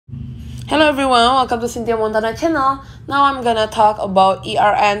Hello everyone, welcome to Cynthia Montana channel. Now I'm gonna talk about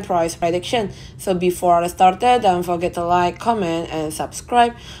ERN price prediction. So before I started, don't forget to like, comment, and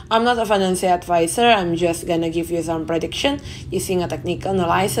subscribe. I'm not a financial advisor, I'm just gonna give you some prediction using a technical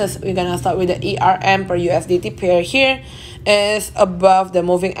analysis. We're gonna start with the ERN per USDT pair here is above the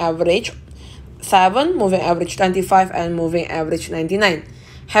moving average 7, moving average 25, and moving average 99.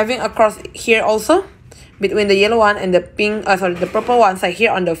 Having across here also between the yellow one and the the purple one side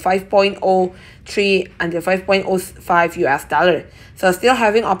here on the 5.03 and the 5.05 US dollar. So still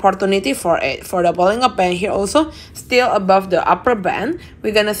having opportunity for it. For the bowling up band here also, still above the upper band.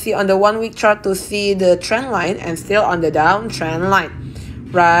 We're gonna see on the 1 week chart to see the trend line and still on the downtrend line.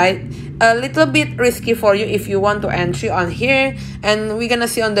 Right? A little bit risky for you if you want to entry on here, and we're gonna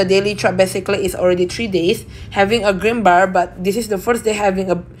see on the daily chart basically it's already 3 days having a green bar, but this is the first day having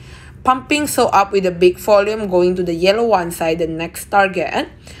a pumping so up with a big volume going to the yellow one side, the next target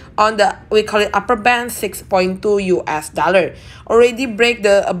on the we call it upper band 6.2 US dollar. Already break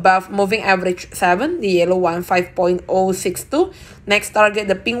the above moving average 7, the yellow one 5.062. Next target,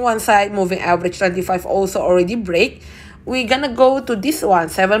 the pink one side moving average 25 also already break. We're gonna go to this one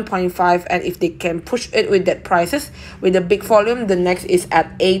 7.5, and if they can push it with that prices with a big volume, the next is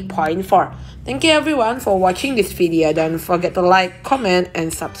at 8.4. Thank you everyone for watching this video. Don't forget to like, comment,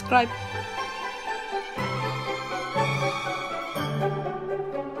 and subscribe.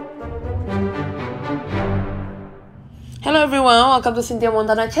 Hello everyone, welcome to Cynthia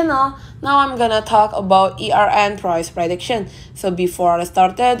Montana channel. Now I'm gonna talk about ERN price prediction. So before I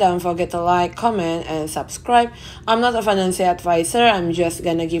started, don't forget to like, comment, and subscribe. I'm not a financial advisor, I'm just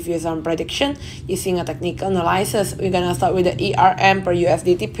gonna give you some prediction using a technical analysis. We're gonna start with the ERN per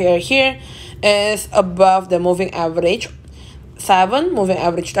USDT pair here is above the moving average 7, moving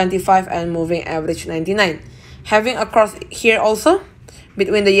average 25, and moving average 99. Having across here also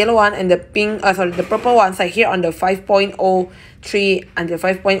between the yellow one and the the purple one side here on the 5.03 and the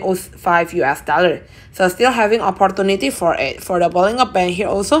 5.05 US dollar. So still having opportunity for it. For the bowling up band here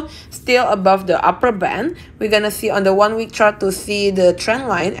also, still above the upper band. We're gonna see on the 1 week chart to see the trend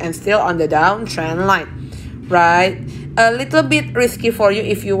line and still on the downtrend line. Right? A little bit risky for you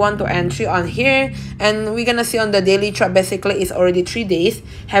if you want to entry on here, and we're gonna see on the daily chart basically it's already 3 days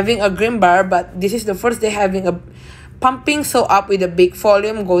having a green bar, but this is the first day having a pumping so up with a big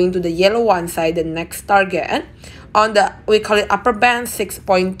volume going to the yellow one side, the next target on the we call it upper band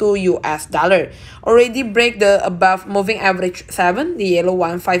 6.2 US dollar. Already break the above moving average 7, the yellow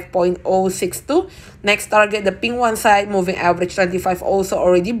one 5.062. Next target, the pink one side moving average 25 also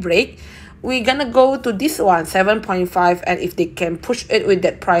already break. We're gonna go to this one 7.5, and if they can push it with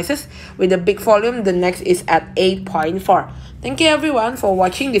that prices with a big volume, the next is at 8.4. Thank you everyone for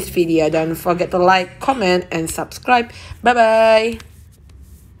watching this video. Don't forget to like, comment, and subscribe. Bye bye.